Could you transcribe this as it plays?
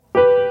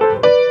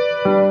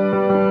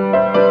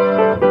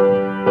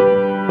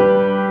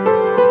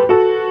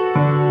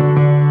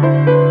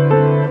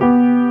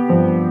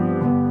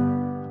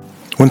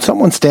When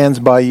someone stands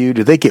by you,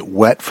 do they get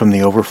wet from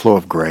the overflow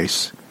of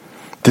grace?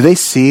 Do they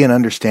see and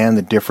understand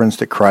the difference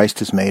that Christ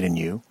has made in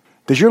you?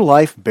 Does your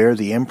life bear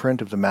the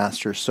imprint of the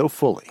Master so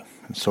fully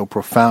and so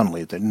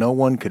profoundly that no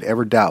one could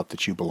ever doubt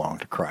that you belong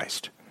to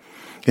Christ?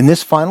 In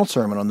this final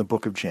sermon on the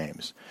book of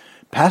James,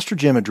 Pastor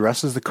Jim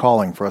addresses the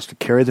calling for us to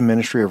carry the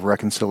ministry of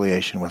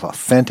reconciliation with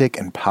authentic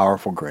and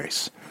powerful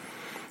grace.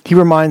 He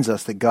reminds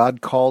us that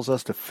God calls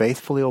us to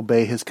faithfully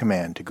obey His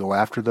command to go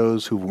after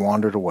those who've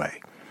wandered away,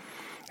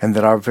 and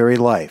that our very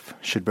life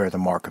should bear the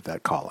mark of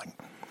that calling.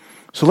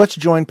 So let's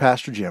join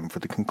Pastor Jim for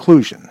the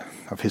conclusion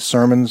of his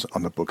sermons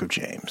on the book of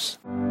James.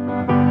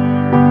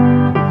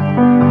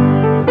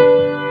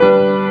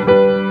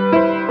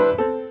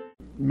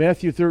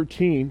 Matthew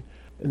 13,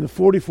 in the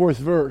 44th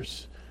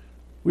verse,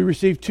 we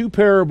receive two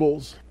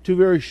parables, two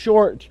very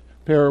short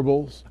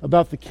parables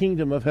about the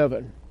kingdom of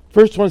heaven.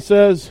 First one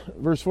says,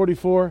 verse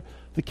 44,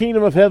 "The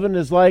kingdom of heaven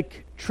is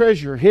like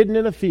treasure hidden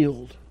in a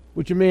field,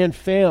 which a man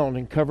found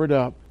and covered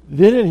up.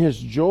 Then in his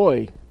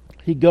joy,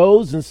 he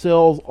goes and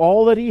sells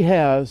all that he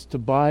has to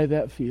buy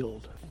that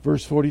field."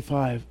 Verse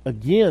 45,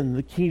 "Again,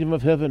 the kingdom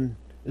of heaven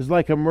is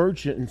like a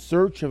merchant in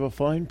search of a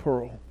fine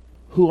pearl,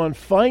 who on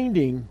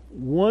finding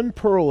one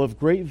pearl of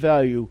great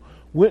value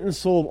went and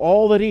sold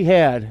all that he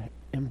had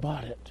and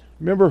bought it."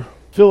 Remember,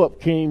 Philip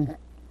came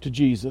to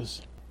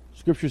Jesus.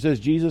 Scripture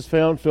says Jesus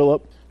found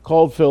Philip,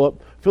 called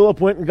Philip.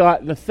 Philip went and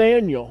got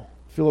Nathanael.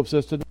 Philip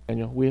says to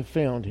Nathanael, "We have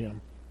found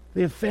him."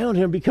 They have found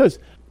him because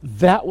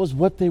that was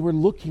what they were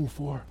looking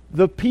for.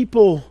 The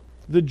people,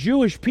 the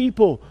Jewish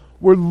people,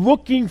 were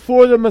looking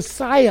for the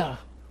Messiah.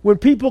 When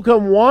people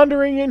come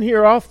wandering in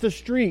here off the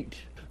street,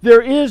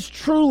 there is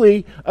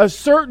truly a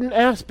certain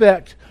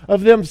aspect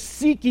of them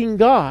seeking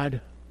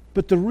God.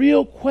 But the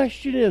real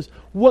question is,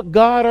 what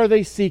God are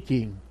they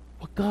seeking?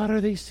 What God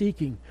are they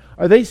seeking?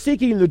 Are they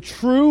seeking the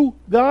true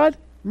God?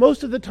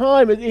 Most of the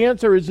time, the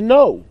answer is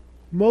no.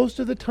 Most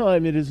of the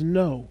time, it is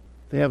no.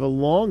 They have a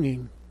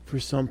longing for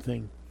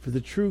something, for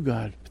the true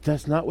God. But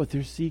that's not what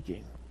they're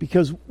seeking.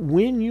 Because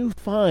when you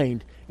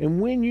find and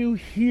when you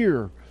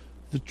hear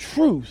the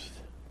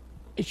truth,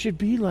 it should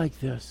be like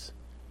this.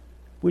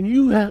 When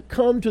you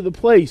come to the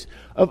place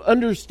of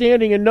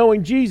understanding and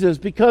knowing Jesus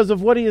because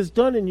of what He has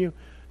done in you,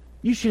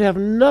 you should have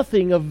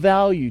nothing of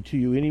value to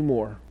you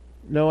anymore.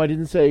 No, I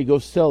didn't say go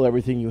sell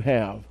everything you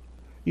have.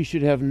 You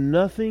should have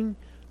nothing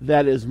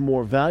that is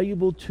more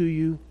valuable to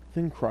you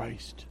than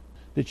Christ,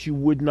 that you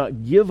would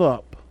not give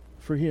up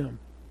for Him.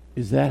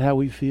 Is that how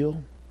we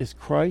feel? Is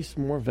Christ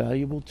more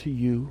valuable to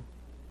you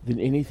than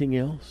anything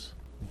else?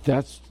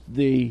 That's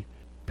the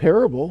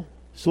parable.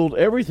 Sold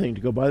everything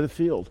to go buy the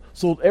field.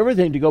 Sold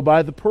everything to go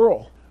buy the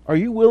pearl. Are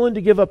you willing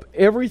to give up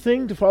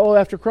everything to follow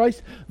after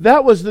Christ?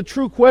 That was the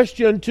true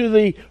question to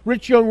the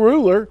rich young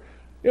ruler.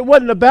 It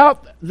wasn't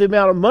about the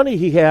amount of money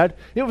he had.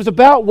 It was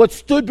about what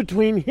stood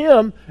between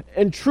him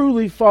and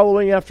truly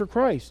following after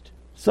Christ.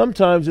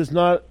 Sometimes it's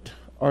not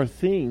our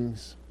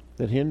things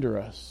that hinder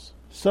us.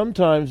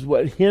 Sometimes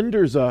what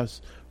hinders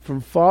us from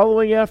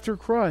following after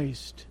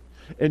Christ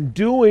and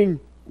doing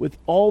with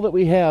all that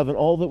we have and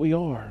all that we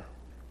are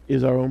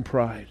is our own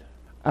pride.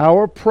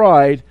 Our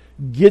pride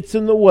gets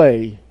in the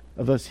way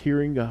of us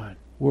hearing God.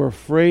 We're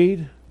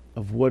afraid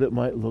of what it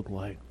might look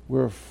like.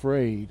 We're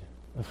afraid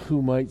of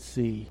who might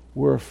see.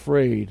 We're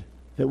afraid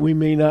that we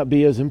may not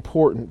be as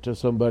important to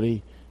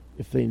somebody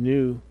if they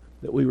knew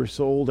that we were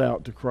sold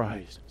out to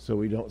Christ, so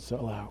we don't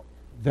sell out.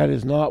 That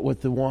is not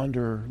what the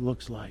wanderer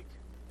looks like.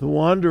 The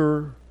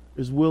wanderer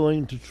is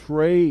willing to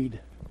trade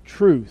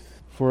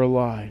truth for a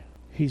lie.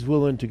 He's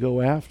willing to go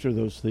after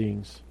those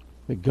things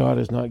that God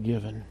has not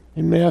given.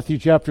 In Matthew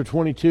chapter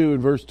 22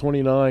 and verse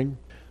 29,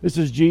 this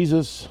is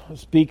Jesus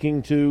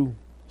speaking to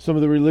some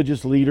of the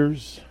religious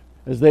leaders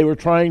as they were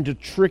trying to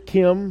trick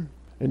Him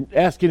and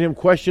asking Him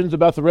questions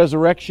about the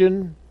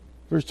resurrection.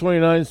 Verse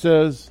 29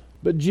 says,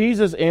 "But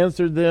Jesus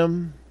answered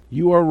them,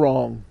 'You are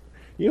wrong.'"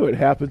 You know what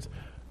happens?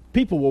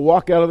 People will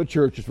walk out of the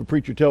church if a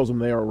preacher tells them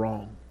they are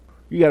wrong.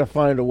 You got to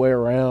find a way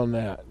around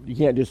that. You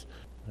can't just,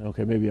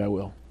 okay, maybe I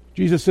will.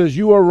 Jesus says,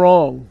 "You are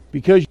wrong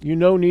because you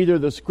know neither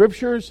the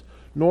Scriptures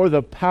nor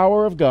the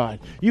power of God."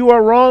 You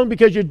are wrong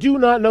because you do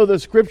not know the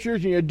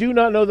Scriptures and you do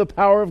not know the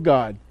power of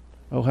God.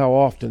 Oh, how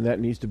often that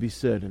needs to be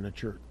said in a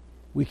church.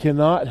 We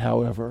cannot,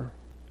 however,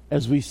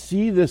 as we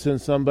see this in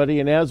somebody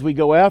and as we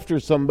go after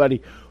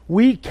somebody,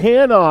 we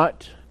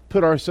cannot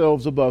put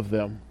ourselves above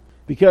them.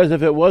 Because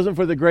if it wasn't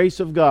for the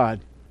grace of God,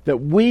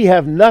 that we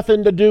have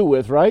nothing to do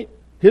with, right?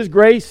 His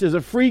grace is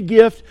a free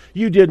gift.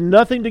 You did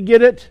nothing to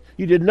get it.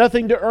 You did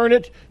nothing to earn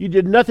it. You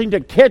did nothing to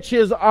catch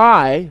His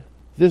eye.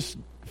 This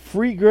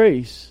free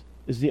grace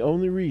is the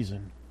only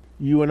reason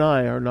you and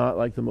I are not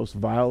like the most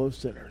vile of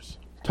sinners.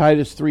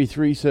 Titus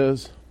 3:3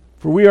 says,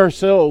 "For we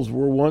ourselves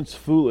were once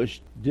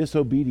foolish,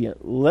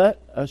 disobedient, led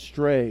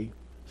astray,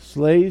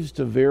 slaves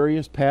to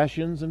various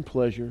passions and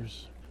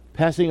pleasures,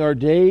 passing our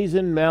days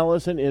in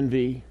malice and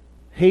envy,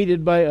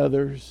 hated by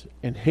others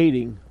and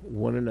hating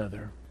one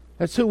another."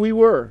 That's who we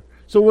were.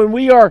 So when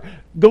we are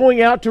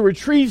going out to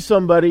retrieve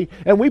somebody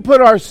and we put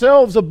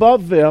ourselves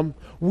above them,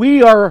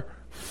 we are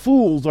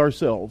fools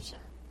ourselves.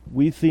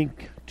 We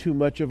think too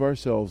much of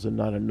ourselves and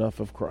not enough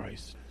of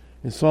Christ.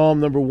 In Psalm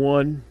number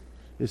 1,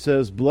 it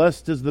says,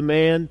 "Blessed is the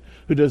man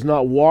who does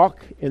not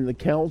walk in the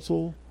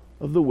counsel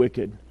of the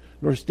wicked,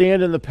 nor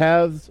stand in the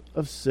paths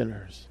of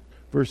sinners."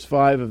 Verse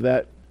 5 of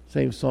that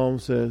same psalm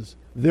says,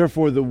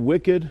 "Therefore the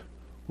wicked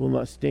will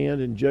not stand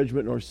in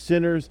judgment, nor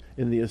sinners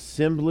in the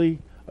assembly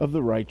of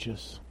the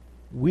righteous."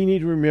 We need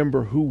to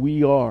remember who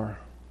we are.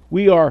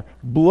 We are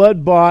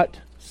blood-bought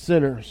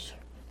sinners.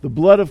 The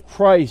blood of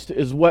Christ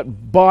is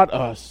what bought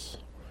us.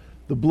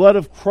 The blood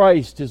of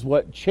Christ is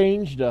what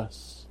changed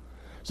us.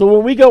 So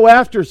when we go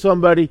after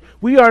somebody,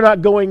 we are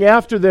not going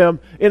after them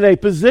in a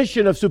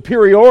position of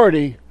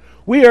superiority.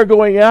 We are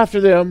going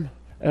after them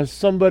as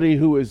somebody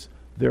who is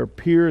their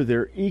peer,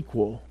 their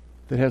equal,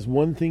 that has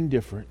one thing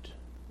different: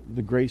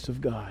 the grace of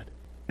God.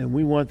 And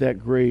we want that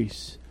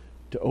grace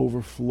to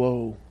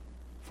overflow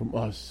from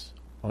us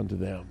onto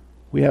them.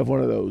 We have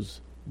one of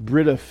those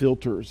Brita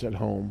filters at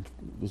home,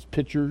 those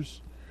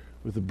pitchers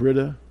with the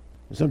Brita.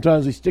 And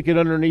sometimes we stick it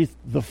underneath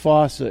the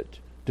faucet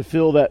to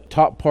fill that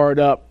top part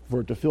up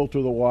for it to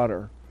filter the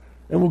water.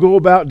 And we'll go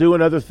about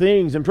doing other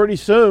things, and pretty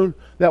soon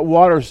that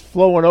water's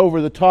flowing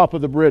over the top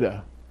of the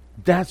Brita.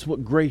 That's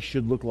what grace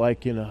should look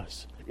like in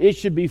us. It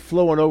should be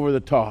flowing over the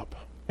top.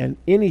 And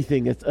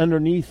anything that's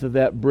underneath of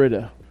that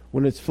Brita,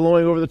 when it's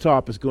flowing over the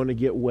top, is going to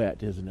get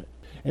wet, isn't it?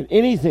 And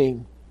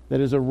anything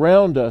that is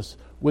around us,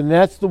 when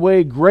that's the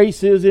way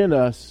grace is in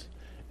us,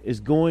 is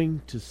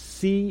going to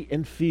see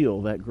and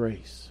feel that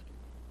grace.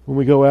 When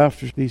we go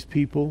after these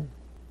people,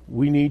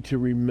 we need to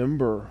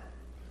remember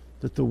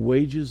that the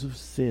wages of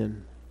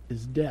sin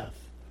is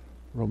death.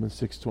 Romans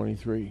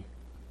 6:23.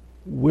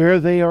 Where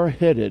they are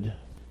headed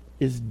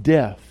is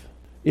death.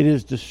 It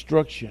is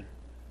destruction.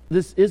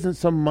 This isn't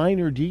some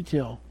minor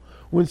detail.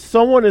 When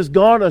someone has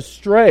gone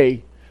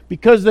astray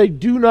because they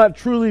do not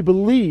truly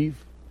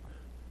believe,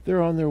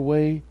 they're on their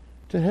way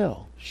to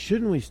hell.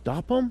 Shouldn't we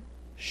stop them?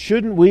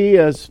 Shouldn't we,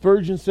 as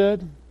Spurgeon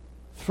said,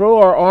 throw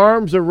our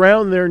arms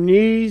around their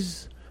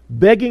knees,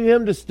 begging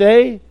them to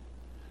stay?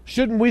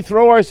 Shouldn't we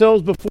throw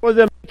ourselves before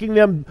them, making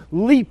them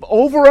leap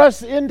over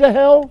us into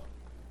hell?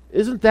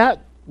 Isn't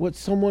that what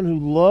someone who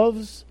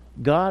loves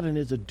God and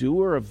is a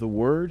doer of the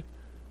Word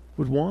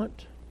would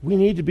want? We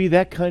need to be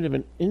that kind of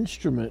an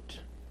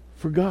instrument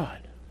for God.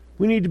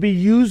 We need to be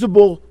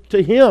usable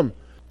to Him.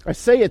 I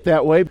say it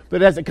that way,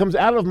 but as it comes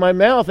out of my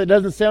mouth, it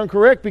doesn't sound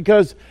correct,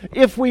 because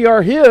if we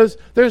are His,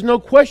 there's no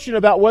question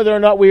about whether or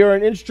not we are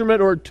an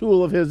instrument or a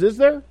tool of His, is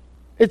there?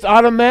 It's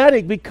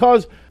automatic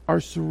because our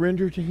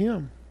surrender to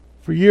Him.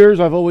 For years,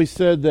 I've always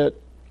said that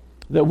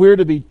we're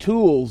to be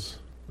tools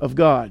of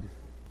God.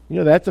 You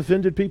know, that's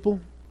offended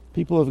people.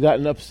 People have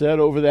gotten upset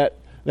over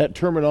that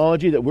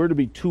terminology, that we're to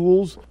be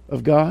tools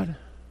of God.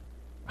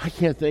 I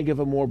can't think of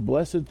a more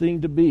blessed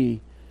thing to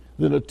be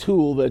than a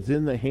tool that's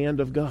in the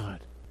hand of God.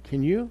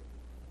 Can you?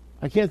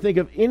 I can't think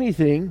of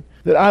anything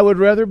that I would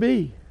rather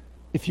be.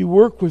 If you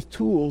work with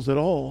tools at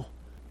all,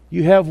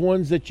 you have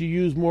ones that you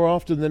use more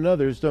often than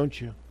others,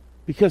 don't you?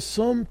 Because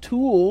some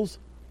tools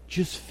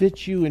just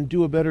fit you and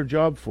do a better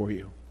job for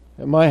you.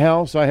 At my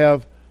house, I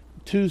have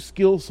 2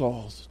 skill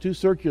saws, 2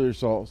 circular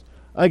saws.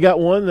 I got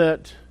one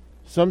that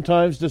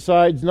sometimes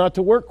decides not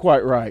to work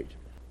quite right,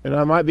 and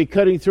I might be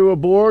cutting through a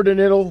board and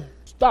it'll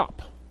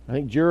stop. I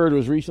think Jared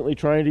was recently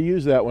trying to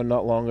use that one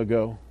not long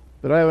ago.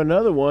 But I have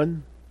another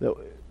one that,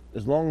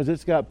 as long as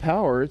it's got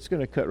power, it's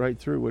going to cut right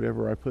through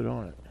whatever I put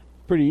on it.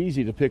 Pretty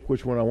easy to pick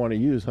which one I want to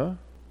use, huh?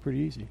 Pretty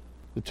easy.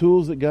 The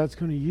tools that God's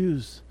going to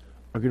use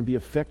are going to be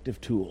effective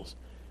tools.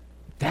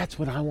 That's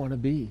what I want to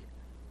be.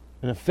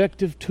 An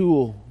effective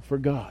tool for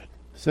God.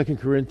 2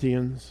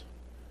 Corinthians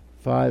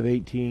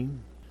 5:18.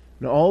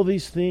 Now all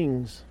these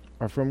things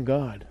are from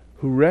God,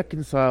 who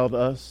reconciled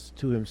us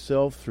to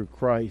Himself through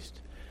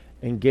Christ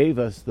and gave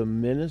us the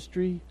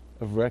ministry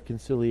of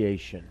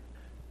reconciliation.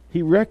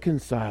 He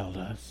reconciled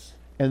us,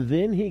 and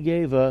then He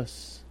gave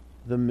us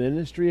the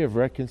ministry of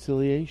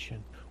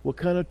reconciliation. What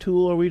kind of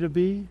tool are we to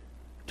be?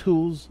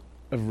 Tools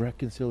of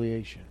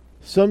reconciliation.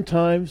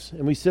 Sometimes,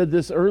 and we said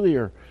this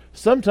earlier,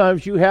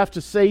 sometimes you have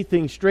to say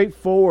things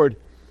straightforward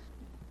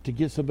to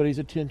get somebody's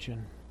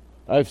attention.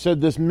 I've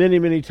said this many,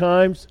 many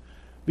times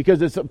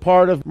because it's a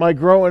part of my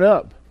growing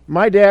up.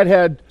 My dad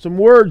had some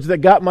words that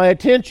got my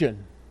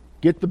attention.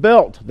 Get the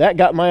belt. That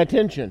got my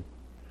attention.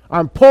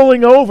 I'm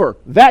pulling over.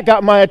 That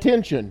got my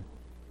attention.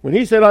 When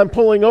he said I'm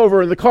pulling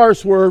over and the car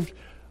swerved,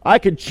 I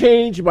could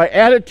change my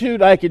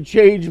attitude. I could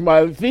change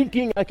my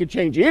thinking. I could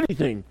change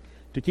anything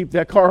to keep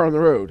that car on the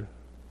road.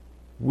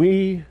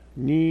 We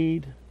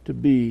need to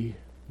be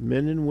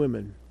men and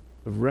women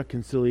of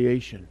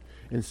reconciliation.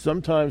 And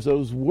sometimes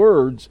those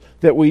words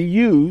that we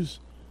use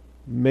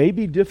may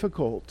be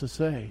difficult to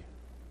say.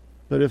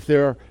 But if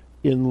they're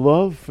in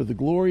love for the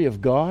glory of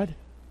God,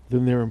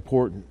 then they're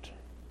important.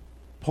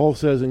 Paul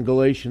says in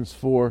Galatians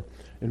 4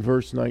 and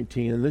verse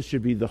 19, and this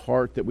should be the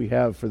heart that we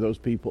have for those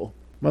people.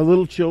 My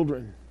little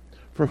children,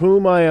 for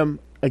whom I am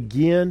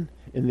again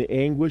in the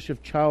anguish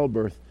of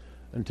childbirth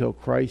until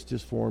Christ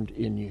is formed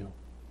in you.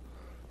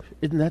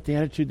 Isn't that the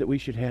attitude that we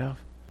should have?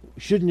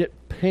 Shouldn't it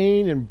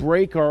pain and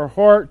break our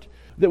heart,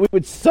 that we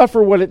would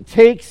suffer what it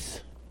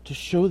takes to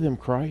show them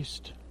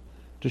Christ,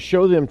 to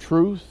show them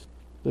truth,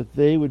 that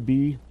they would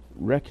be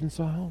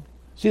reconciled.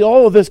 See,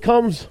 all of this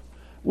comes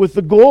with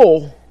the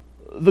goal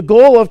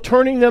of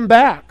turning them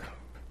back,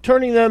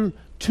 turning them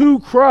to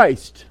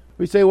Christ.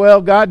 We say,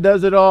 well, God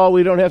does it all,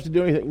 we don't have to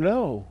do anything.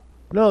 No,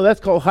 that's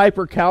called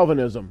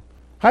hyper-Calvinism.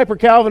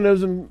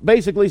 Hyper-Calvinism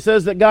basically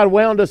says that God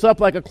wound us up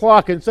like a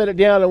clock and set it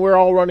down and we're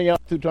all running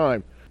out through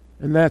time.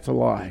 And that's a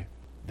lie.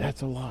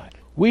 That's a lie.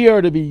 We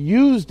are to be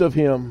used of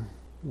Him.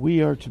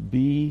 We are to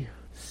be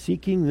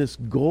seeking this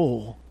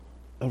goal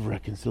of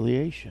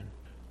reconciliation,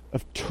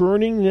 of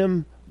turning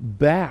them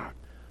back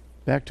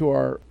to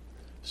our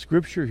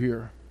scripture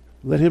here.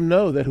 Let him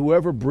know that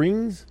whoever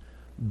brings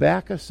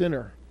back a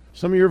sinner,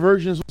 some of your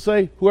versions will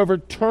say, whoever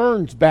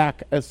turns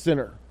back a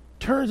sinner,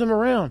 turns them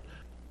around.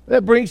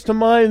 That brings to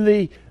mind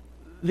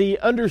the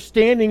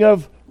understanding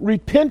of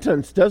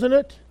repentance, doesn't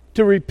it?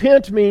 To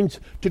repent means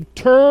to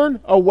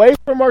turn away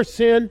from our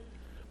sin,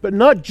 but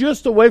not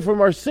just away from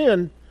our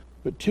sin,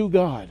 but to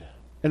God.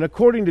 And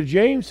according to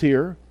James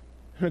here,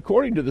 and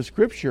according to the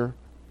scripture,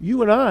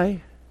 you and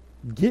I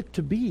get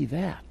to be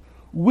that.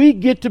 We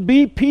get to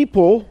be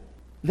people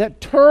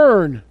that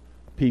turn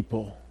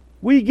people.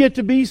 We get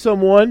to be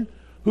someone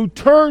who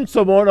turns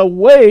someone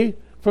away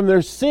from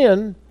their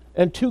sin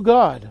and to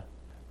God.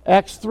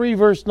 Acts 3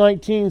 verse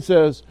 19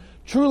 says,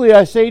 "Truly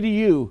I say to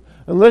you,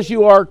 unless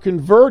you are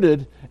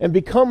converted and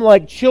become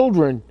like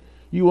children,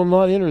 you will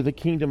not enter the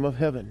kingdom of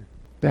heaven."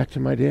 Back to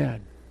my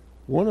dad.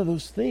 One of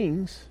those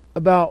things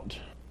about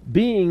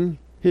being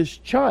his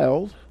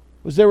child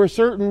was there were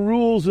certain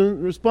rules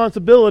and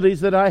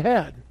responsibilities that I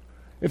had.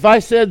 If I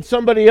said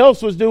somebody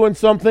else was doing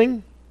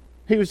something,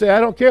 he would say, "I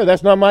don't care,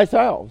 that's not my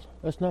child.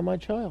 That's not my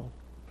child.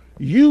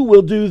 You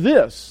will do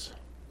this."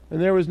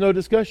 And there was no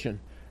discussion.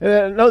 And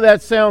I know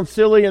that sounds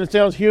silly and it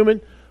sounds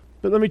human,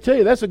 but let me tell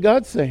you, that's what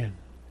God's saying.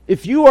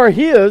 If you are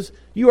His,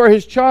 you are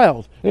His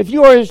child. And if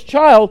you are His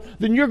child,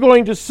 then you're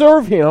going to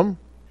serve Him.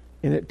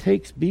 And it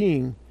takes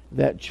being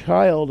that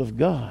child of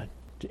God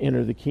to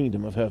enter the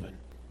kingdom of heaven.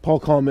 Paul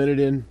commented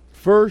in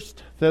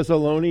 1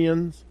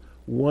 Thessalonians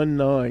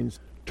 1:9,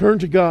 "Turn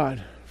to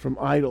God from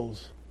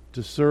idols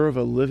to serve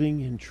a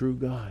living and true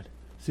God."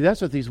 See,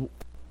 that's what these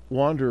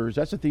wanderers,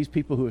 that's what these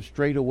people who have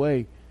strayed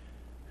away,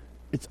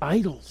 it's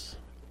idols.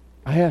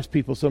 I ask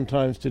people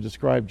sometimes to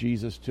describe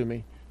Jesus to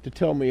me, to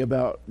tell me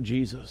about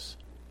Jesus.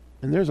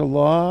 And there's a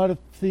lot of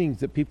things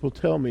that people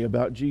tell me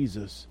about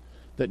Jesus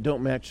that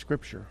don't match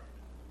Scripture.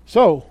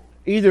 So,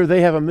 either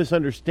they have a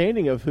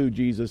misunderstanding of who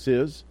Jesus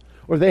is,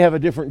 or they have a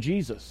different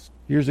Jesus.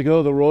 Years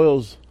ago, the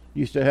Royals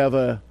used to have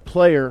a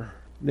player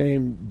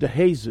named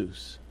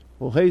DeJesus.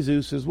 Well,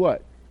 Jesus is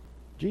what?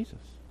 Jesus.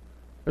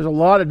 There's a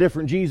lot of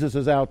different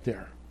Jesuses out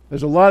there.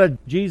 There's a lot of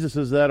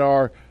Jesuses that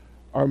are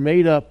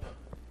made up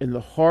in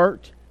the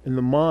heart and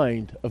the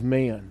mind of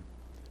man.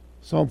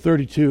 Psalm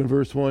 32 and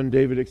verse 1,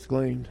 David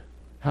exclaimed,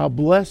 "How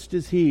blessed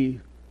is he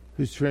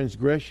whose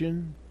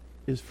transgression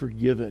is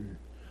forgiven,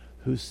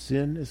 whose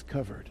sin is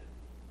covered."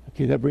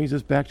 Okay, that brings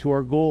us back to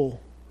our goal.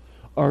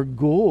 Our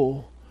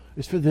goal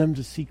is for them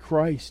to see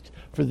Christ,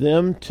 for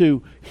them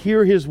to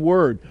hear His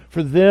word,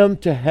 for them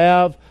to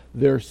have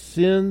their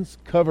sins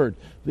covered.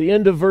 The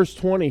end of verse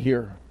 20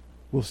 here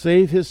will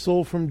save his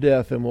soul from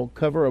death and will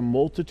cover a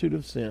multitude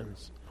of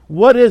sins.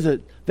 What is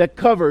it that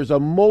covers a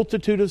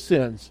multitude of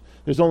sins?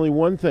 There's only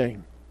one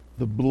thing: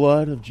 the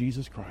blood of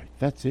Jesus Christ.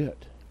 That's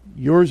it.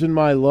 Yours and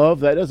my love,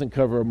 that doesn't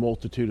cover a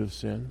multitude of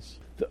sins.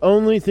 The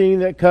only thing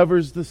that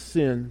covers the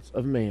sins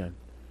of man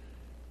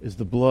is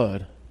the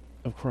blood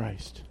of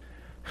Christ.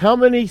 How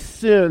many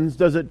sins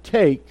does it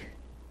take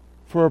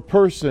for a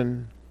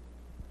person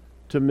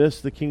to miss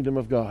the kingdom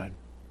of God?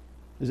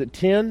 Is it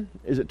 10?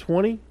 Is it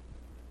 20?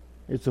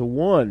 It's a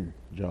 1,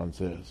 John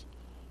says.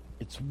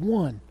 It's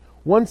 1.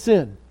 1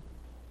 sin.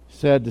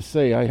 Sad to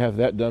say, I have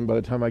that done by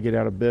the time I get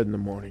out of bed in the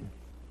morning,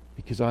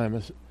 because I am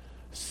a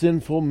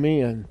sinful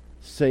man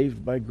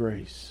saved by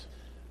grace.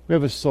 We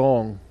have a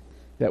song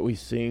that we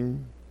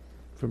sing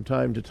from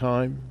time to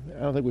time.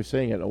 I don't think we've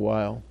sang it in a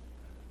while.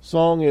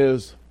 Song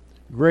is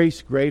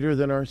 "Grace Greater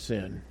Than Our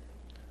Sin."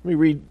 Let me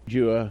read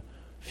you a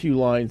few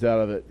lines out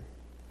of it.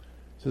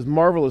 It says,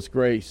 "Marvelous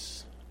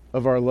grace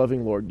of our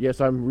loving Lord."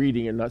 Yes, I'm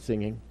reading and not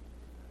singing.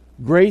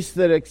 "Grace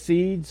that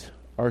exceeds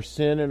our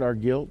sin and our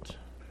guilt.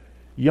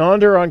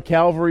 Yonder on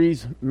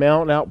Calvary's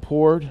mount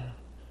outpoured,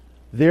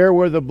 there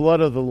where the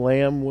blood of the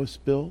Lamb was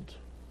spilt.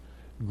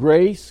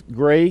 Grace,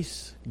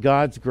 grace,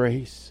 God's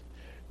grace.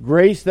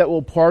 Grace that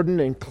will pardon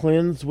and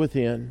cleanse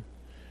within.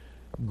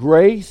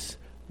 Grace,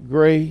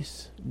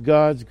 grace,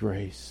 God's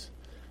grace."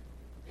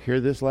 Hear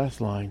this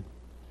last line: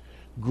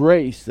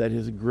 "Grace that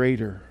is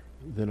greater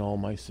than all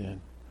my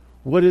sin."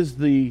 What is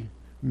the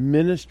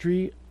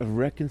ministry of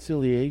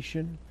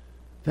reconciliation?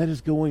 That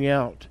is going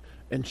out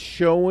and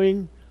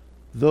showing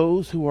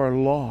those who are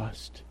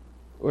lost,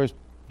 or as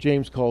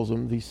James calls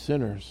them, these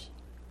sinners,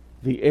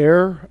 the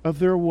error of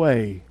their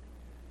way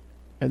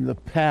and the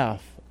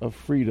path of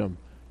freedom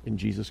in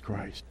Jesus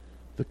Christ,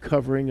 the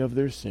covering of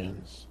their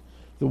sins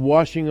the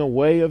washing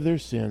away of their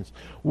sins.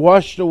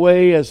 Washed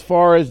away as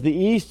far as the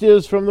east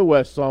is from the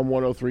west, Psalm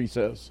 103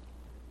 says.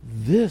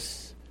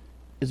 This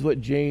is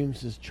what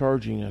James is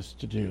charging us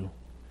to do.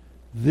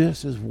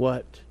 This is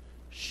what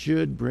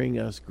should bring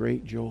us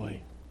great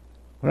joy.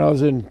 When I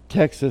was in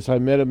Texas, I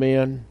met a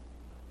man.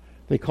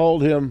 They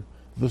called him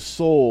the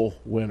soul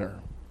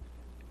winner.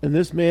 And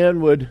this man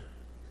would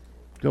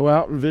go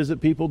out and visit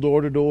people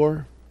door to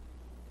door.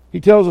 He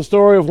tells a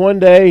story of one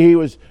day he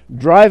was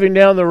driving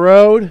down the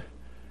road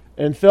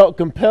and felt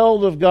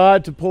compelled of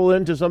God to pull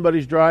into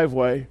somebody's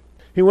driveway.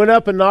 He went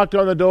up and knocked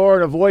on the door,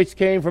 and a voice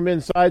came from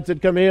inside,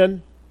 said, "Come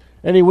in."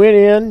 And he went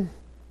in,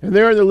 and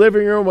there in the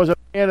living room was a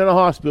man in a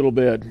hospital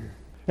bed.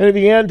 And he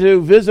began to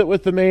visit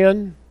with the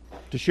man,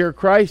 to share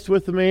Christ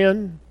with the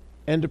man,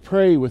 and to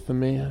pray with the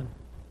man.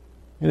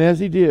 And as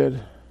he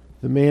did,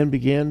 the man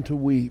began to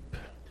weep.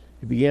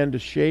 He began to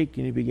shake,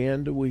 and he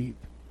began to weep.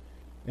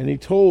 And he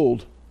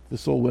told the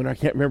soul winner, I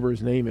can't remember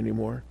his name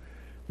anymore,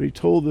 but he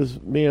told this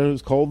man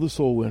who's called the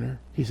soul winner,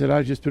 he said,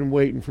 "I've just been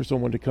waiting for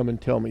someone to come and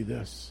tell me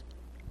this.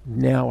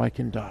 Now I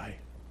can die."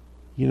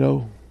 You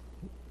know,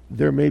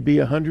 there may be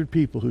 100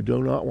 people who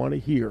do not want to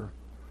hear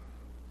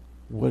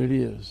what it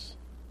is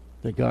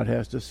that God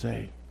has to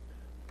say.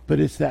 But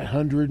it's that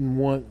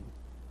 101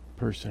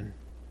 person,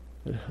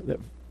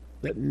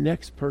 that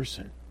next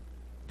person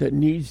that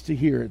needs to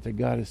hear it that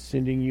God is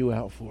sending you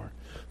out for.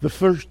 The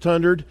first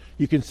 100,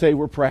 you can say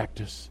we're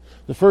practice.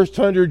 The first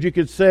 100, you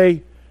could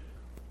say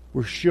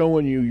we're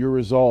showing you your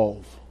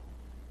resolve.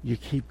 You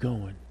keep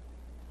going.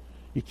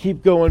 You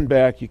keep going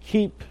back. You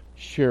keep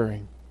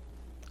sharing.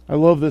 I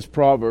love this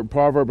proverb.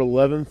 Proverb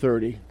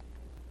 11:30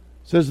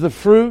 says, "The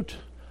fruit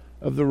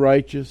of the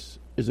righteous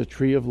is a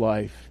tree of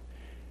life,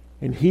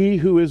 and he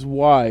who is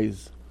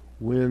wise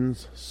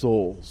wins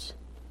souls."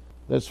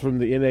 That's from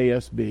the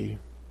NASB.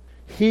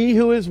 He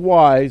who is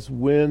wise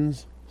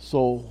wins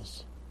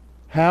souls.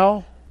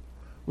 How?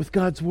 With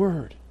God's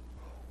Word.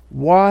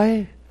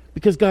 Why?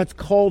 Because God's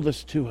called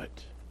us to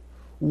it.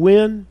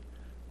 When?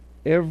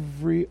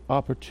 Every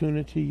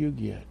opportunity you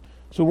get.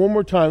 So one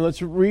more time,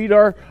 let's read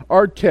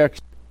our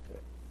text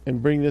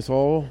and bring this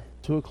all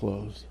to a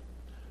close.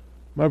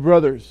 "My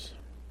brothers,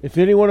 if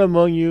anyone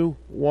among you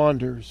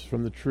wanders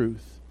from the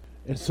truth,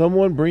 and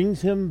someone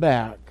brings him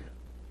back,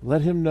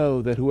 let him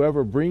know that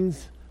whoever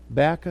brings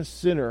back a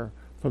sinner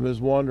from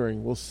his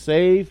wandering will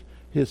save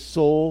his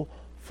soul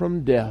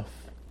from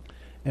death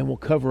and will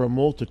cover a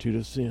multitude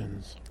of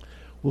sins."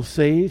 Will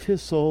save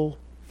his soul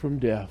from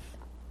death.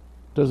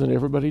 Doesn't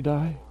everybody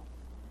die?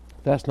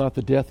 That's not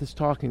the death it's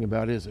talking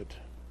about, is it?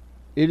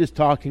 It is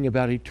talking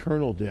about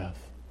eternal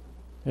death.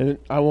 And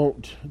I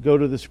won't go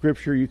to the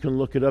scripture. You can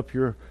look it up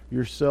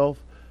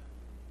yourself.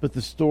 But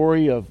the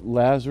story of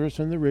Lazarus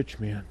and the rich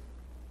man.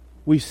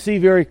 We see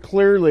very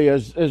clearly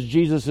as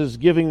Jesus is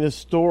giving this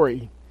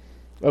story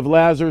of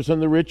Lazarus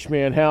and the rich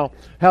man, how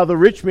the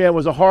rich man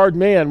was a hard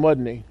man,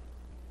 wasn't he?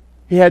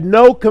 He had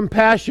no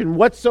compassion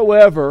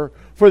whatsoever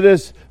for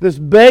this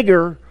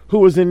beggar who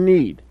was in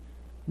need.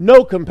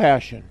 No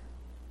compassion.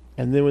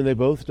 And then when they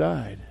both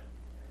died,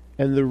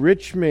 and the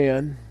rich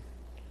man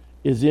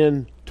is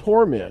in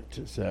torment,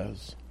 it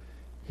says,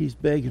 he's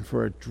begging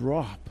for a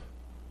drop.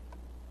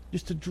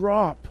 Just a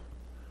drop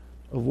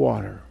of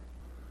water.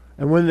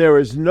 And when there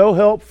is no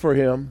help for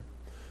him,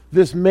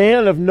 this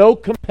man of no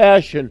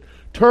compassion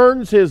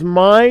turns his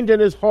mind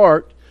and his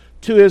heart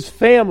to his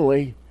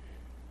family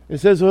and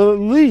says, "Well, at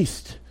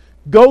least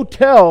go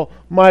tell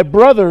my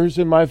brothers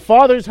in my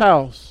father's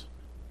house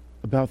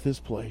about this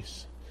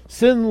place.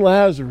 Send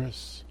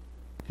Lazarus,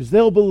 because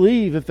they'll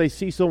believe if they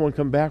see someone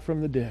come back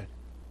from the dead."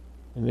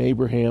 And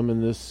Abraham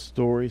in this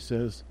story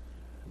says,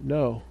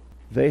 "No,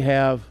 they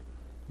have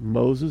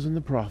Moses and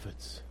the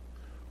prophets.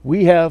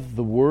 We have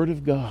the Word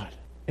of God.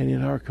 And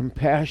in our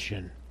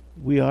compassion,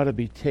 we ought to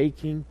be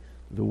taking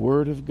the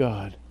Word of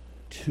God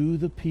to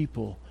the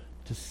people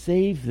to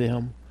save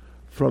them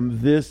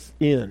from this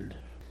end.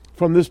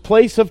 From this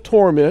place of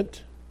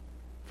torment,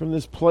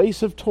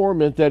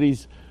 that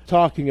he's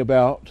talking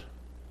about,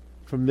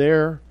 from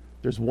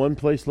there's one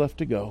place left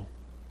to go.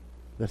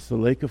 That's the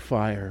lake of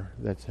fire.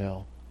 That's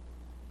hell.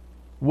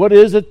 What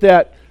is it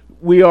that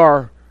we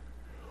are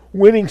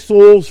winning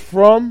souls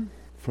from?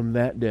 From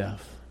that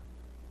death.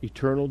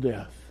 Eternal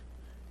death.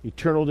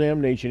 Eternal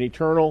damnation.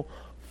 Eternal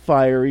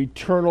fire.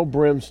 Eternal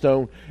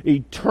brimstone.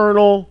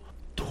 Eternal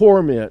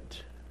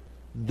torment.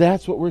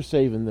 That's what we're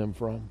saving them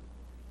from.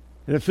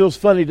 And it feels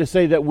funny to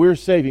say that we're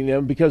saving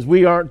them because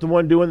we aren't the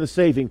one doing the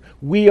saving.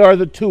 We are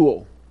the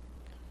tool.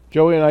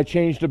 Joey and I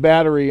changed a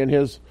battery in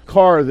his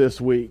car this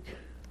week.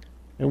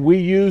 And we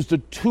used a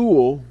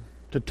tool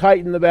to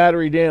tighten the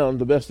battery down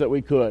the best that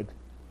we could.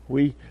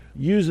 We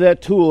used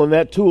that tool, and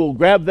that tool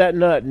grabbed that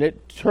nut, and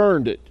it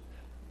turned it.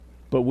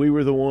 But we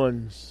were the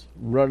ones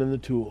running the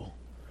tool.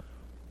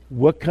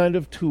 What kind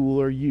of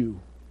tool are you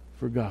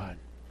for God?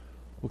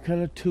 What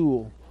kind of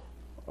tool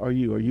are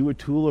you? Are you a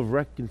tool of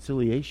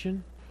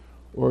reconciliation?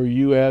 Or are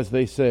you, as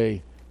they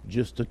say,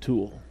 just a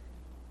tool?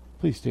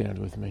 Please stand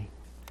with me.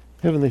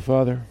 Heavenly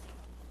Father,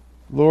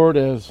 Lord,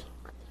 as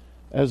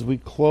we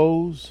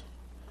close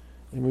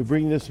And we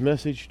bring this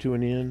message to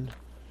an end,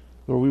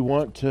 Lord, we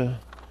want to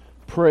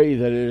pray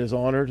that it has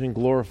honored and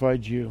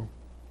glorified you.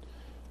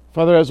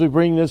 Father, as we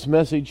bring this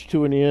message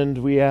to an end,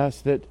 we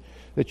ask that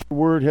your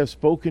word has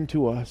spoken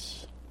to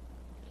us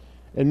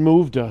and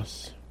moved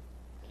us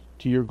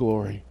to your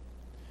glory.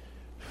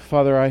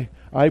 Father,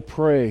 I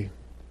pray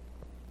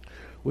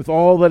with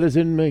all that is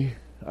in me,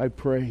 I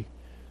pray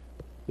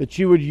that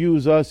you would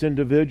use us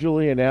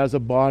individually and as a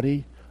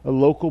body, a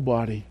local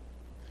body,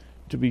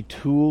 to be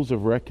tools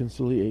of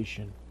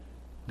reconciliation,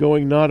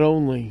 going not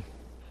only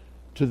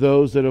to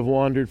those that have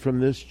wandered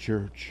from this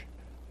church,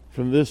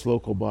 from this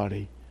local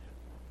body,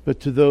 but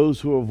to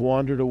those who have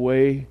wandered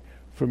away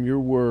from your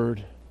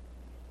word,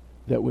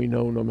 that we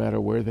know no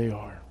matter where they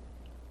are,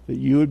 that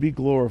you would be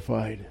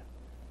glorified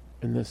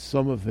and that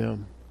some of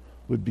them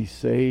would be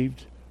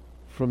saved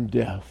from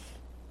death,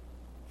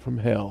 from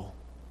hell,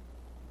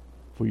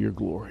 for your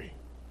glory.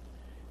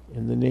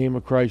 In the name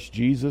of Christ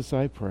Jesus,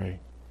 I pray.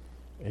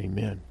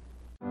 Amen.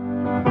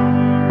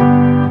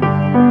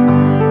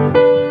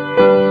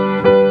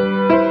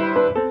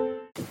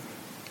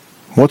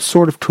 What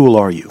sort of tool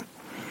are you?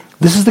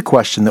 This is the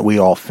question that we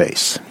all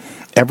face.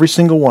 Every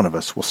single one of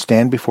us will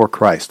stand before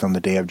Christ on the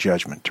day of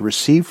judgment to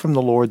receive from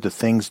the Lord the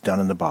things done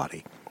in the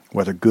body,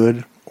 whether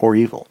good or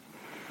evil.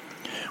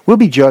 We'll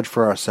be judged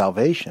for our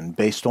salvation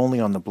based only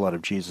on the blood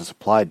of Jesus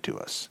applied to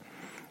us.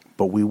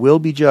 But we will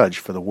be judged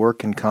for the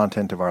work and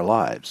content of our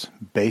lives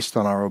based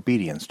on our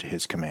obedience to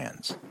his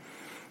commands.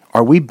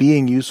 Are we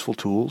being useful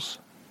tools?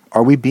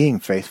 Are we being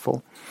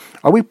faithful?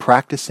 Are we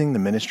practicing the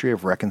ministry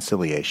of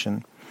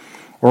reconciliation?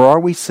 Or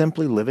are we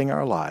simply living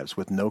our lives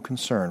with no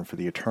concern for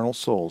the eternal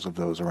souls of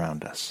those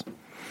around us?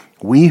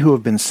 We who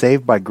have been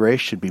saved by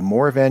grace should be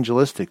more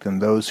evangelistic than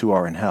those who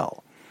are in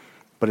hell.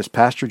 But as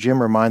Pastor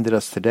Jim reminded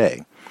us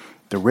today,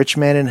 the rich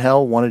man in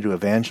hell wanted to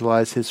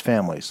evangelize his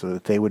family so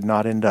that they would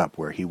not end up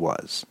where he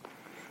was.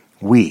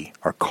 We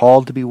are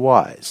called to be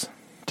wise,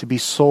 to be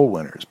soul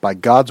winners by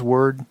God's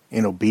word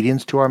in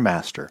obedience to our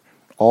Master,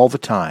 all the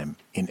time,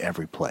 in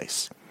every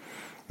place.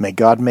 May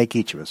God make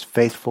each of us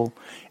faithful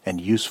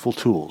and useful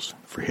tools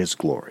for his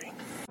glory.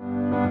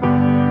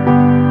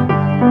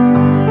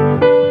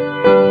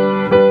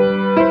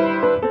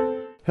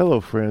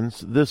 Hello,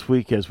 friends. This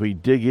week, as we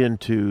dig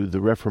into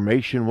the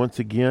Reformation once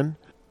again,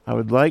 I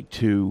would like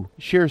to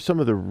share some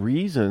of the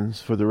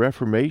reasons for the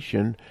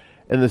Reformation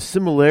and the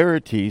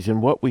similarities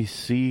in what we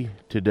see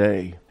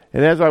today.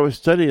 And as I was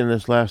studying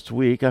this last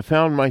week, I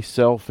found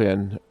myself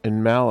in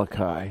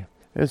Malachi.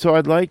 And so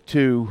I'd like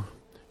to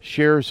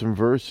share some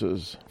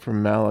verses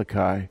from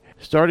Malachi,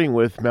 starting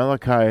with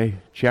Malachi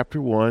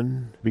chapter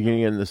 1,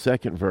 beginning in the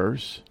 2nd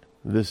verse.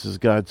 This is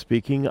God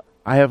speaking.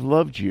 I have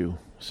loved you,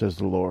 says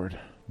the Lord,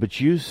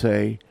 but you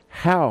say,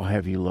 how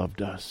have you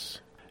loved us?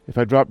 If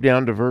I drop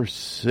down to verse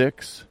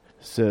 6,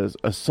 it says,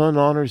 a son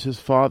honors his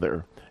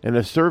father, and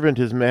a servant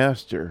his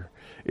master.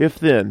 If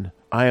then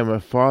I am a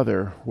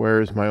father,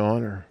 where is my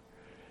honor?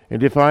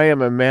 And if I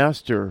am a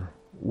master,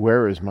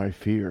 where is my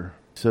fear?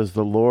 Says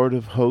the Lord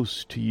of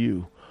hosts to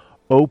you,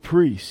 O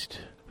priest,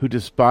 who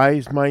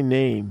despise my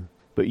name,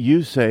 but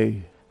you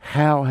say,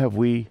 how have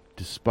we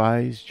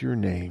despised your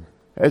name?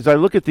 As I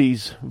look at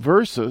these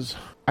verses,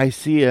 I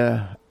see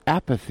a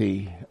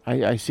apathy.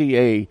 I see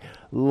a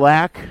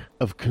lack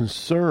of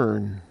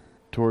concern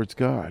towards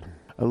God,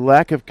 a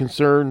lack of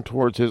concern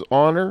towards his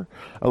honor,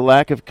 a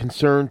lack of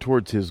concern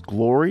towards his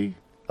glory,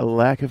 a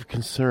lack of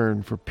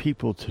concern for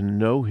people to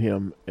know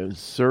him and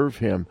serve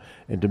him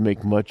and to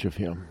make much of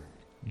him.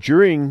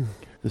 During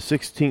the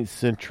 16th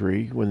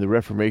century, when the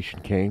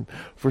Reformation came,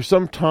 for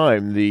some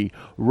time the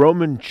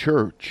Roman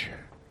Church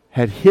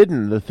had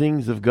hidden the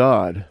things of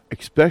God,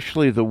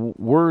 especially the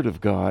Word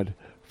of God,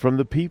 from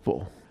the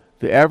people.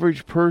 The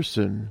average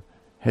person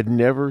had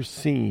never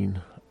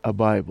seen a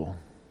Bible.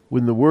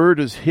 When the Word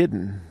is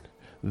hidden,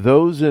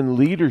 those in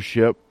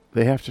leadership,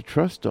 they have to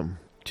trust them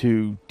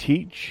to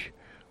teach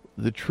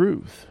the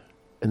truth.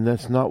 And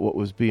that's not what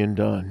was being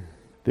done.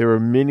 There are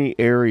many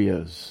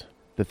areas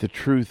that the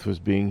truth was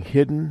being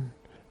hidden.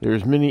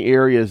 There's many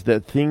areas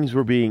that things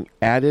were being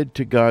added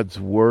to God's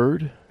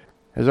Word.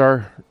 As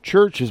our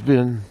church has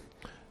been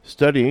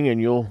studying,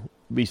 and you'll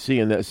be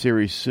seeing that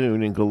series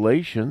soon in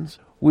Galatians,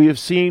 we have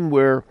seen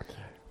where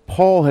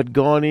Paul had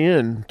gone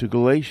in to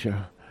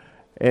Galatia,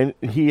 and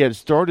he had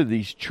started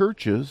these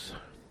churches,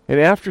 and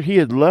after he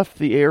had left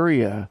the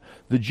area,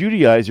 the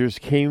Judaizers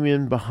came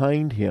in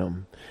behind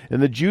him,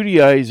 and the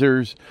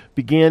Judaizers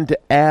began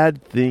to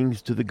add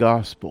things to the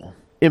gospel.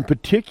 In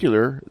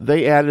particular,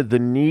 they added the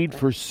need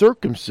for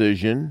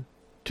circumcision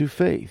to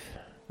faith.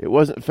 It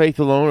wasn't faith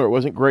alone, or it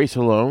wasn't grace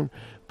alone,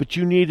 but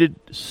you needed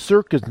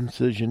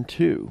circumcision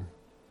too.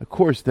 Of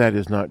course, that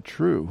is not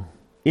true.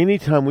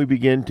 Anytime we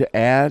begin to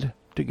add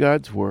to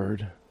God's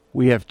Word,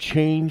 we have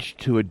changed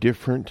to a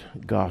different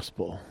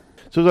gospel.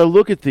 So as I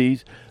look at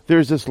these,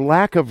 there's this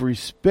lack of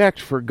respect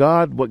for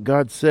God, what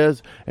God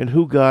says, and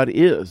who God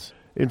is.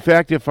 In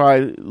fact, if I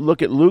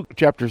look at Luke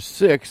chapter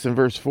 6 and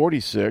verse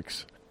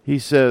 46, he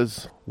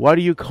says, why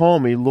do you call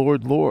me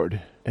Lord,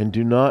 Lord, and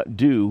do not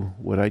do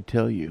what I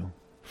tell you?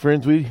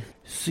 Friends, we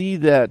see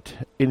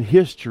that in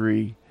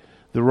history,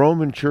 the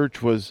Roman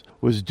Church was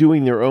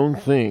doing their own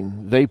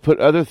thing. They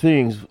put other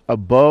things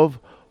above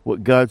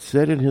what God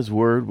said in His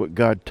Word, what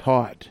God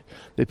taught.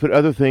 They put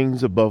other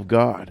things above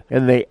God.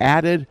 And they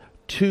added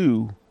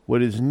to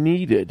what is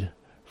needed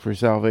for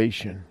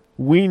salvation.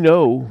 We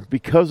know,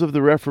 because of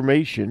the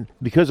Reformation,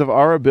 because of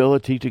our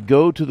ability to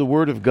go to the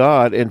Word of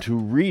God and to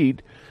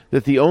read,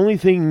 that the only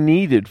thing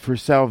needed for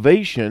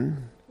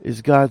salvation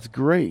is God's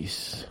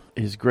grace,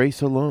 His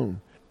grace alone,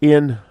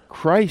 in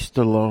Christ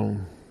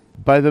alone,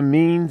 by the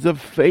means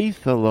of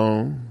faith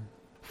alone,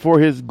 for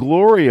His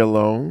glory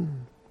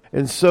alone,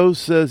 and so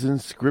says in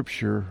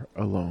Scripture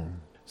alone.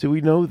 So we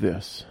know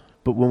this,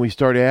 but when we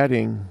start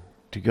adding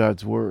to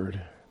God's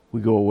Word,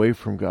 we go away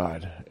from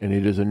God, and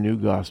it is a new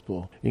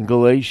gospel. In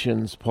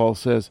Galatians, Paul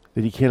says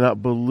that he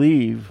cannot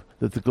believe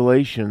that the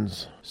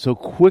Galatians so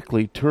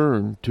quickly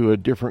turned to a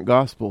different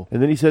gospel. And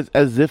then he says,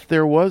 as if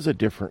there was a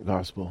different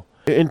gospel.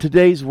 In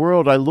today's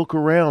world, I look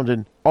around,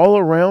 and all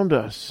around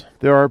us,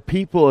 there are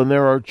people and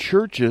there are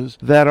churches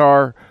that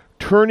are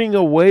turning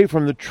away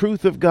from the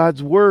truth of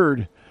God's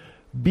Word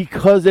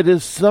because it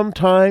is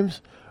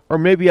sometimes, or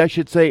maybe I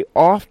should say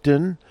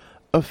often,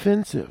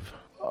 offensive.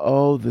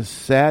 Oh, the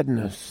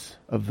sadness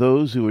of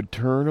those who would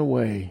turn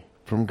away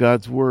from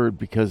God's Word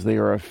because they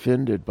are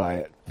offended by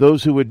it.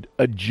 Those who would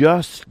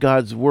adjust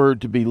God's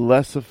Word to be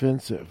less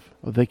offensive.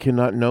 Well, they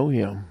cannot know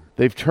Him.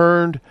 They've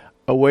turned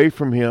away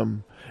from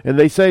Him. And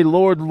they say,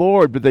 Lord,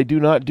 Lord, but they do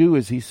not do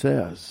as He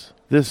says.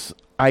 This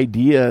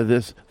idea,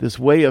 this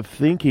way of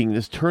thinking,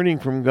 this turning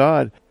from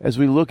God, as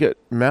we look at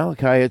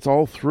Malachi, it's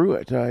all through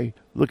it. I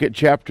look at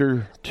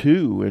chapter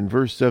 2 and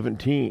verse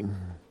 17.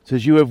 It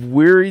says, you have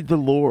wearied the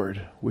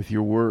Lord with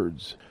your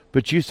words.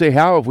 But you say,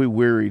 how have we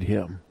wearied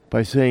Him?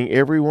 By saying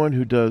everyone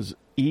who does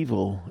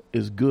evil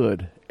is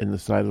good in the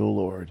sight of the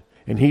Lord,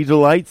 and He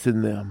delights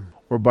in them.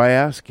 Or by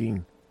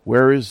asking,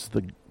 where is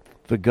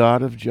the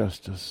God of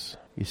justice?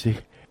 You see,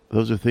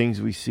 those are things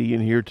we see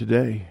and hear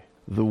today.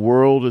 The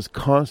world is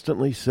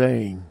constantly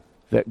saying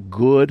that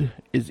good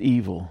is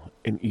evil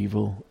and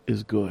evil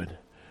is good.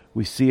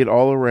 We see it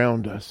all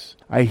around us.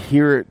 I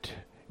hear it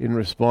in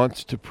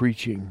response to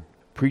preaching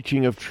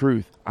of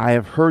truth. I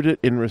have heard it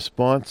in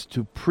response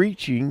to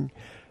preaching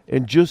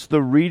and just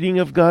the reading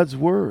of God's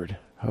Word.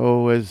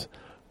 Oh, as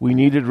we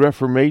needed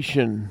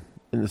Reformation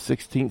in the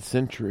 16th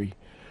century,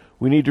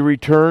 we need to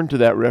return to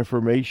that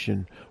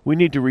Reformation. We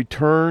need to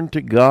return to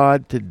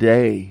God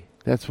today.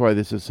 That's why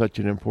this is such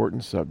an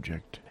important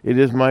subject. It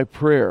is my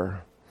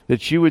prayer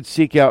that you would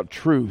seek out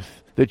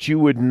truth, that you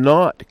would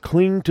not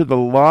cling to the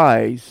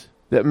lies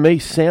that may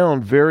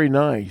sound very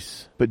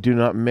nice, but do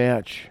not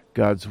match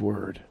God's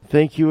Word.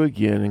 Thank you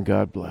again, and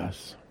God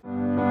bless.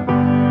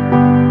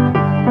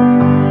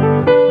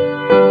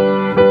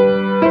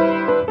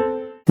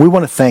 We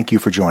want to thank you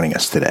for joining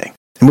us today.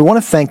 And we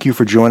want to thank you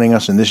for joining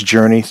us in this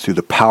journey through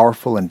the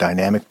powerful and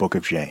dynamic book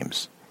of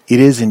James. It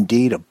is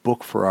indeed a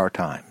book for our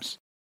times.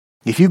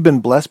 If you've been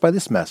blessed by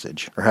this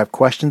message or have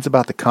questions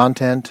about the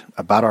content,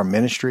 about our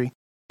ministry,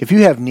 if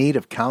you have need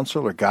of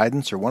counsel or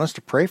guidance or want us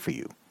to pray for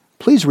you,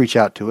 please reach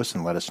out to us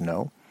and let us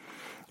know.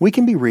 We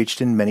can be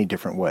reached in many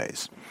different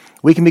ways.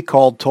 We can be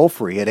called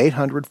toll-free at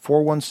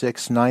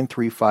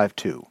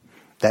 800-416-9352.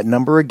 That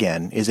number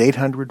again is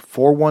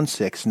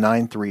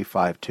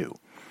 800-416-9352.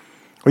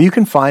 Or you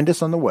can find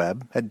us on the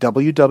web at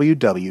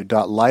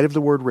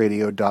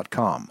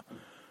www.lightofthewordradio.com.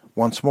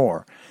 Once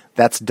more,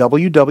 that's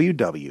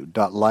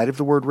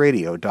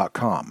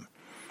www.lightofthewordradio.com.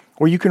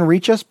 Or you can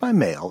reach us by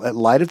mail at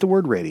Light of the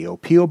Word Radio,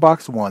 P.O.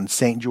 Box 1,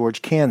 St.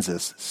 George,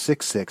 Kansas,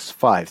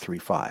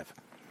 66535.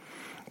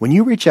 When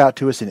you reach out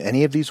to us in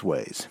any of these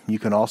ways, you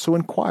can also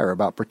inquire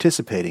about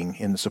participating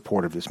in the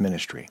support of this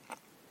ministry.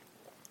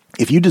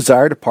 If you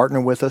desire to partner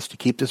with us to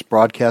keep this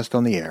broadcast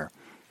on the air,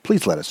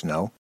 please let us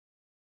know.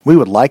 We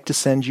would like to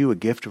send you a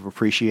gift of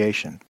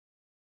appreciation.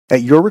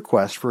 At your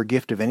request for a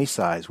gift of any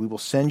size, we will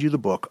send you the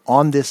book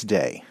On This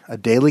Day, a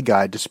daily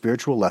guide to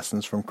spiritual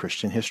lessons from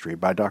Christian history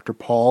by Dr.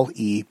 Paul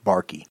E.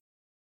 Barkey.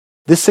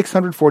 This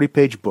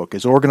 640-page book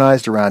is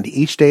organized around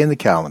each day in the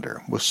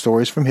calendar, with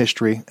stories from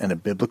history and a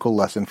biblical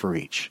lesson for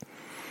each.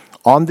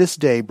 On This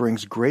Day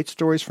brings great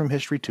stories from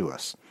history to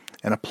us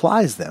and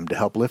applies them to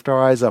help lift our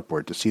eyes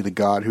upward to see the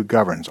God who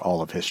governs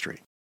all of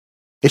history.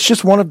 It's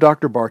just one of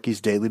Dr.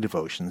 Barkey's daily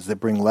devotions that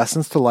bring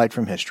lessons to light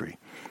from history,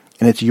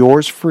 and it's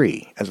yours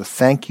free as a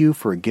thank you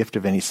for a gift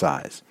of any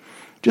size.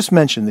 Just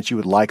mention that you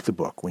would like the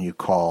book when you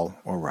call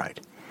or write.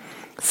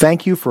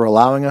 Thank you for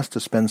allowing us to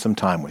spend some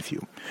time with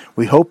you.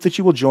 We hope that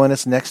you will join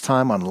us next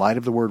time on Light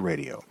of the Word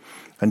Radio.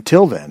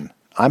 Until then,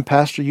 I'm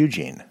Pastor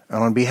Eugene,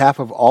 and on behalf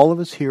of all of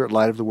us here at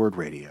Light of the Word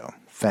Radio,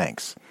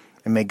 thanks,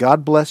 and may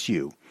God bless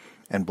you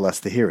and bless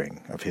the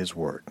hearing of His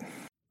Word.